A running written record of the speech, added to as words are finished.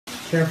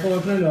Careful,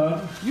 open it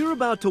up. You're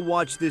about to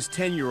watch this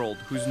 10-year-old,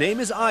 whose name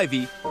is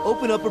Ivy,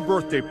 open up a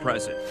birthday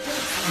present.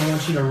 I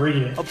want you to read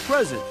it. A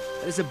present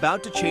that is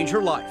about to change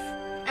her life.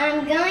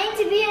 I'm going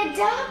to be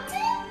adopted?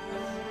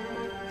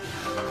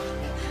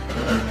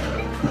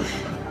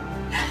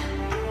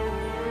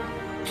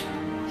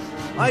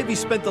 Ivy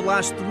spent the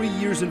last 3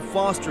 years in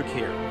foster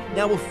care,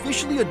 now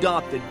officially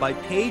adopted by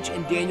Paige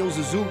and Daniel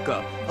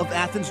Zazulka of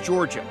Athens,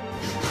 Georgia.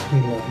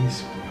 We love you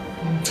so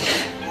much.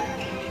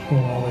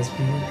 We'll always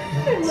be your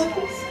parents. I love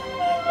you so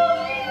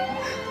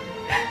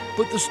much.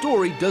 But the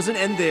story doesn't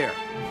end there.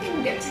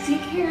 I'm going to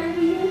take care of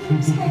you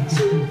and protect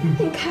you,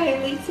 and Kai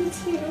and Lita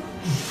too.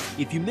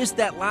 If you missed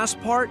that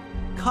last part,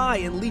 Kai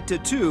and Lita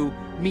too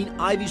meet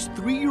Ivy's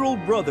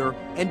 3-year-old brother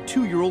and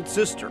 2-year-old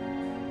sister.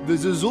 The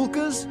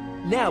Zazulkas,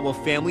 now a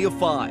family of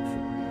 5.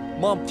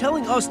 Mom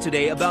telling us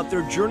today about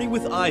their journey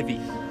with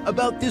Ivy,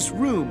 about this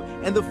room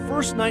and the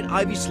first night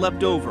Ivy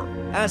slept over,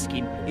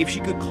 asking if she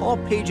could call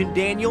Paige and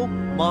Daniel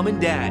Mom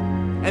and Dad,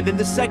 and then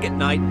the second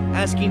night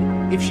asking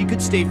if she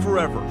could stay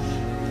forever.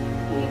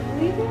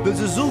 The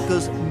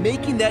Zazulkas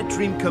making that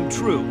dream come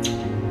true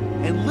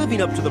and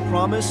living up to the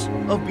promise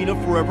of being a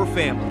forever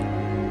family.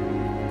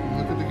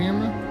 Look at the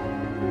camera.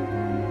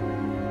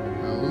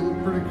 That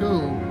looks pretty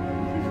cool.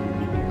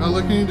 Not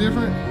look any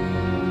different?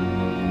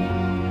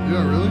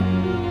 Yeah, really?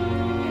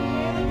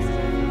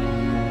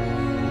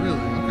 Really?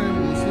 Okay,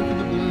 well, let's look at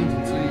the balloons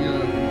and see.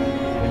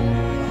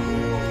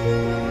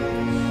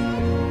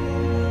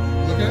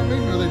 Look at me.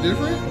 Are they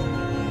different?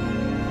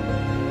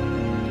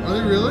 Are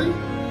they really?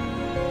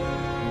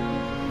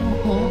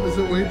 Oh, is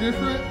it way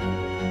different?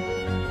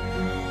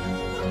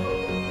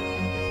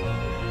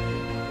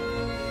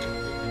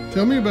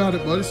 Tell me about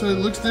it, buddy. So it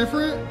looks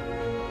different?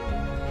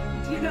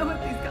 Do you know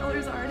what these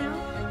colors are now?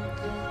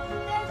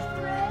 That's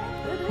red.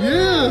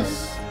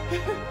 Yes!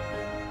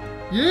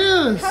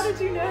 Yes! How did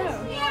you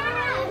know?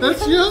 Yeah.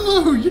 That's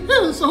yellow!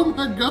 Yes! Oh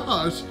my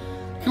gosh!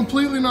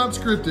 Completely not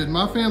scripted.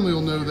 My family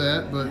will know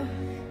that, but...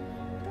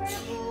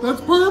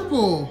 That's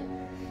purple!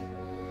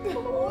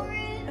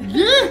 Orange.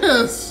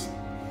 Yes!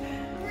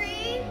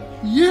 Green.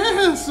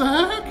 Yes,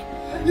 Zach!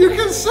 You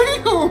can see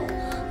them!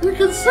 You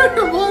can see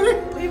them, buddy!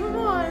 Leave them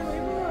on,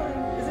 leave them on.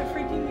 Is it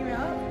freaking you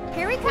out?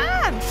 Here we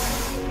come.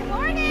 Good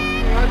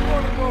morning.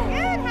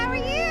 Good, how are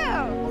you?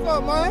 What's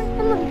up, man?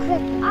 I'm gonna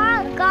collect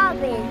all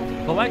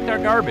garbage. Collect our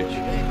garbage.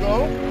 There you go.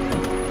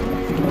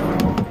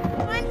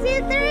 1, 2, 3.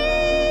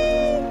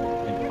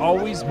 And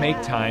always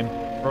make time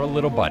for a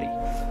little buddy.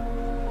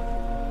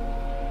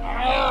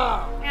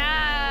 Ah!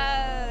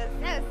 Oh,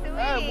 so sweet.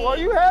 Hey, boy,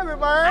 you have it,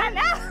 I man!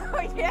 know.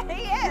 Yeah,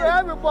 he is. You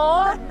have it,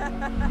 boy!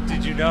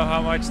 Did you know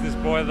how much this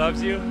boy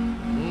loves you?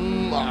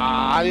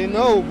 I didn't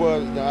know,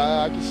 but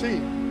I can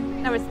see.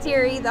 I was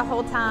teary the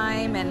whole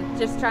time and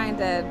just trying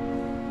to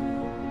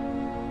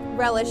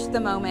relish the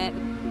moment.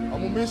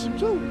 I'm gonna miss him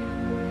too.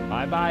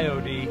 Bye-bye,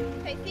 OD.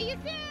 Okay, see you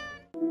soon.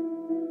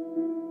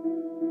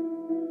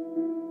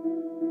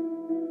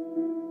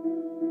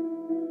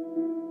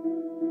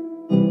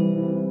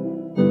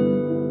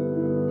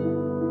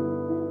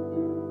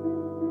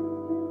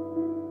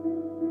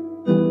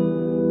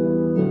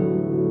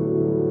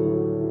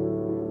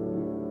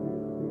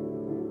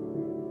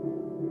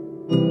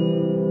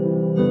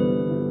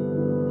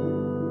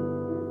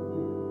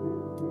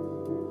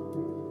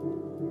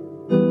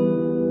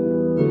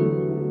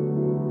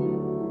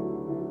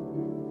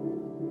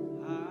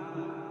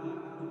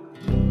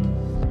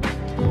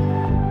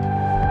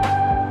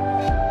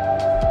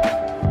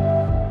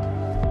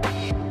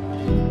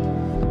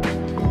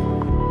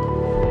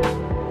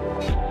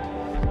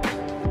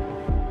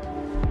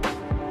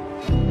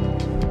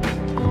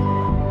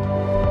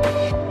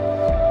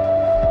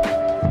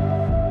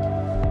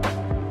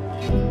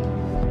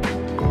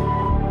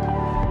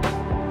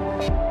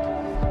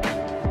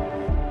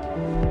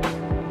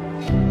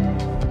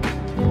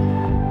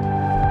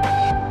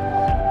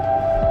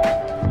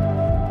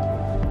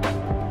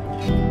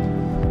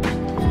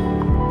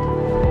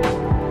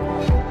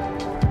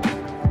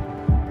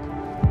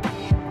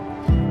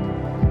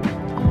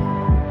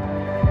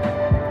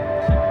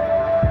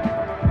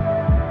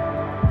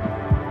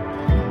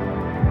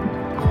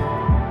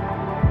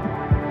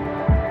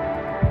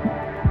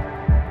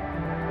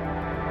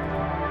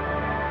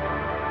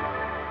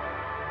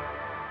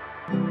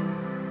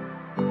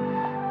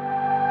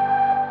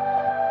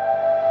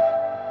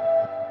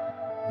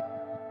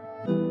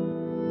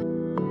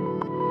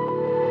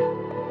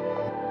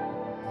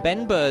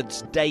 Ben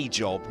Bird's day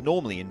job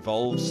normally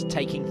involves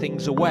taking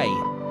things away,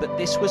 but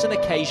this was an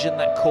occasion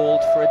that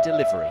called for a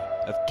delivery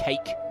of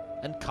cake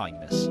and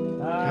kindness.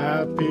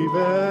 Happy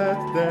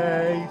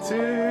birthday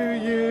to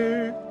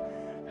you.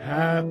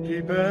 Happy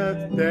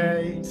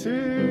birthday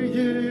to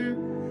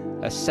you.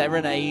 A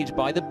serenade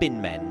by the Bin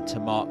Men to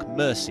mark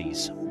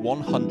Mercy's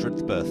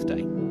 100th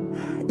birthday.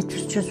 It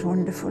was just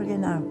wonderful, you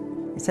know.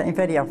 It's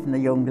very often the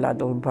young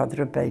lad will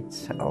bother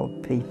about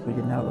old people,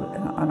 you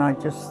know, and I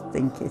just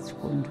think it's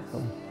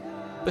wonderful.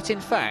 But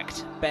in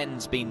fact,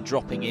 Ben's been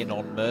dropping in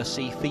on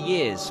Mercy for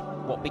years.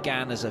 What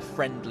began as a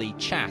friendly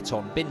chat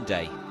on Bin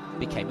Day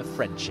became a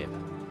friendship.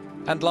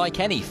 And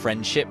like any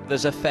friendship,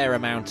 there's a fair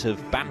amount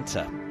of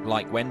banter,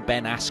 like when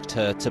Ben asked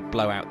her to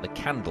blow out the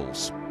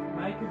candles.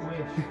 Make a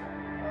wish.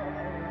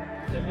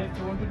 To live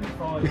to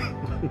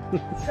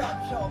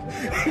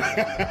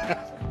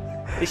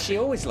 105. Is she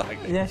always like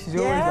that? Yeah, she's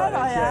always like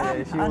that.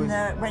 Yeah, She always,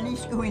 and when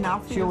he's going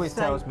off, she always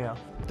tells me off.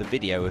 The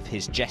video of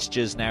his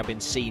gestures now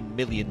been seen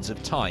millions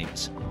of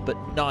times, but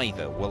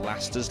neither will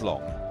last as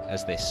long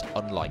as this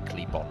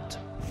unlikely bond.